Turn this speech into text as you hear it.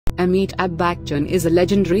Amitabh Bachchan is a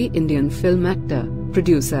legendary Indian film actor,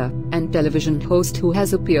 producer, and television host who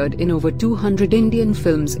has appeared in over 200 Indian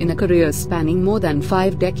films in a career spanning more than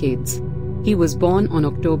 5 decades. He was born on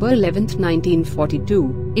October 11,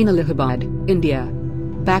 1942, in Allahabad, India.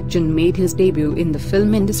 Bachchan made his debut in the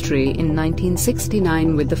film industry in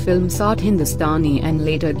 1969 with the film Saat Hindustani and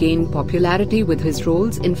later gained popularity with his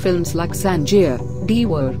roles in films like Zanjeer,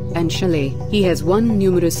 Deewaar, and Sholay. He has won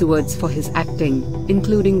numerous awards for his acting,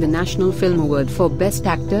 including the National Film Award for Best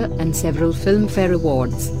Actor and several Filmfare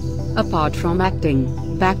Awards. Apart from acting,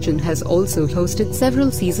 Bachchan has also hosted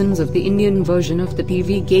several seasons of the Indian version of the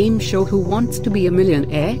TV game show Who Wants to Be a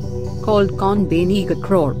Millionaire, called Kaun Banega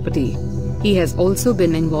Crorepati. He has also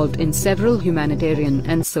been involved in several humanitarian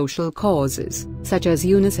and social causes, such as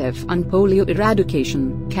UNICEF and polio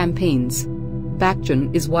eradication campaigns.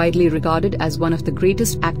 Bachchan is widely regarded as one of the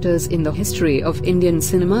greatest actors in the history of Indian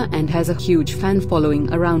cinema and has a huge fan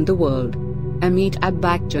following around the world. Amitabh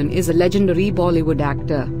Bachchan is a legendary Bollywood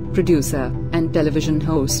actor, producer, and television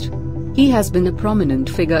host. He has been a prominent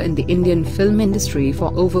figure in the Indian film industry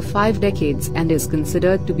for over 5 decades and is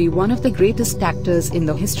considered to be one of the greatest actors in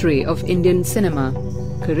the history of Indian cinema.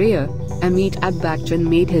 Career: Amitabh Bachchan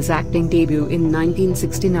made his acting debut in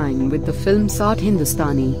 1969 with the film Saat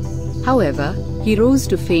Hindustani. However, he rose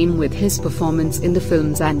to fame with his performance in the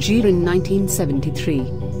film Zanjeer in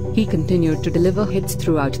 1973. He continued to deliver hits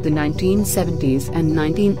throughout the 1970s and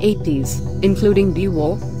 1980s, including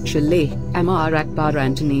Deewaar, Sholay, Amar Akbar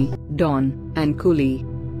Antony, Dawn, and Coolie.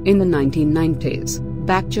 In the 1990s,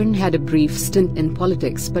 Bachchan had a brief stint in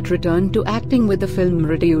politics but returned to acting with the film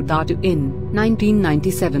Eradication in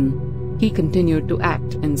 1997. He continued to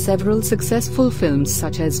act in several successful films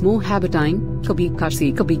such as Mohabbatain, Kabhi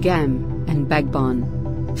Khushi Kabhi Gum, and Bagban.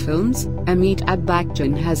 Films: Amitabh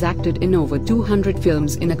Bachchan has acted in over 200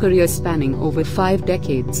 films in a career spanning over 5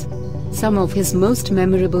 decades. Some of his most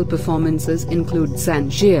memorable performances include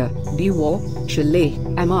Zanjeer, Deewaar, Sholay,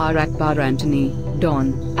 Amar Akbar Antony,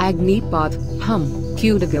 Dawn, Agnipath, Hum,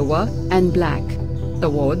 Kudagawa, and Black.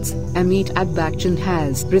 Awards: Amitabh Bachchan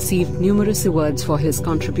has received numerous awards for his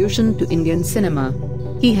contribution to Indian cinema.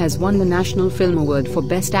 He has won the National Film Award for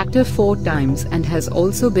Best Actor 4 times and has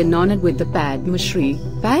also been honored with the Padma Shri,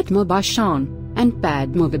 Padma Bhushan, and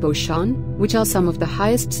Padma Vibhushan, which are some of the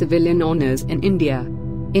highest civilian honors in India.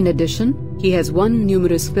 In addition, he has won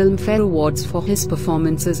numerous Filmfare Awards for his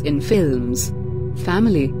performances in films.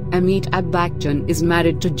 Family: Amitabh Bachchan is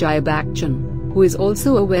married to Jaya Bachchan, who is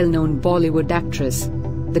also a well-known Bollywood actress.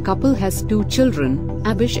 The couple has 2 children,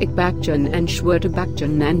 Abhishek Bachchan and Shweta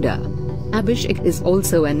Bachchan Nanda. Abhishek is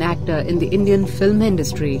also an actor in the Indian film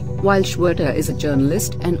industry, while Shweta is a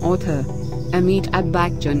journalist and author. Amitabh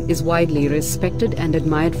Bachchan is widely respected and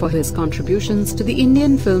admired for his contributions to the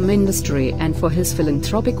Indian film industry and for his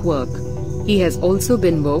philanthropic work. He has also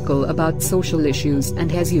been vocal about social issues and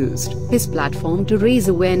has used his platform to raise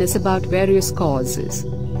awareness about various causes.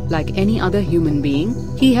 Like any other human being,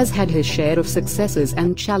 he has had his share of successes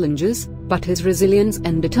and challenges, but his resilience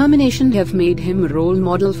and determination have made him a role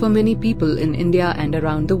model for many people in India and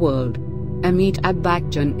around the world. Amitabh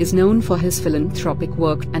Bachchan is known for his philanthropic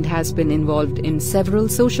work and has been involved in several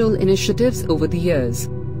social initiatives over the years.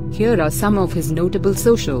 Here are some of his notable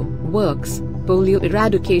social works: Polio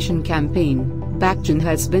Eradication Campaign. Bachchan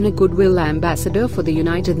has been a Goodwill Ambassador for the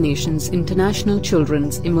United Nations International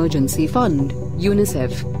Children's Emergency Fund,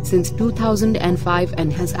 UNICEF, since 2005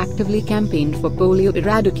 and has actively campaigned for polio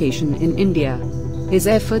eradication in India. His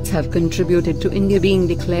efforts have contributed to India being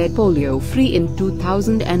declared polio-free in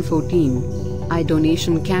 2014. Eye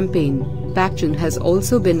Donation Campaign. Bachchan has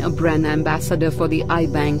also been a brand ambassador for the Eye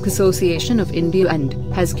Bank Association of India and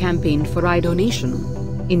has campaigned for eye donation.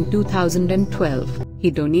 In 2012, he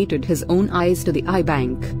donated his own eyes to the Eye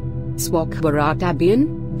Bank. Swachh Bharat Abhiyan.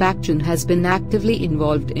 Bachchan has been actively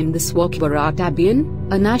involved in the Swachh Bharat Abhiyan,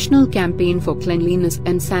 a national campaign for cleanliness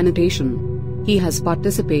and sanitation. He has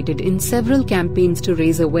participated in several campaigns to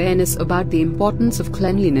raise awareness about the importance of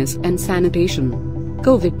cleanliness and sanitation.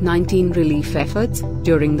 COVID-19 relief efforts.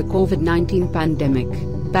 During the COVID-19 pandemic,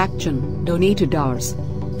 Bachchan donated Rs.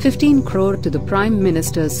 15 crore to the Prime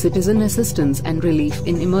Minister's Citizen Assistance and Relief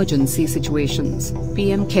in Emergency Situations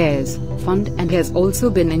 (PM CARES) fund and has also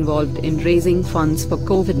been involved in raising funds for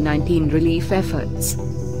COVID-19 relief efforts.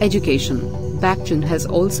 Education. Bachchan has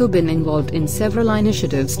also been involved in several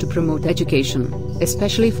initiatives to promote education,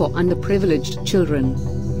 especially for underprivileged children.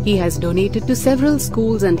 He has donated to several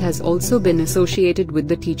schools and has also been associated with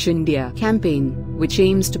the Teach India campaign, which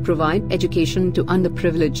aims to provide education to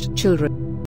underprivileged children.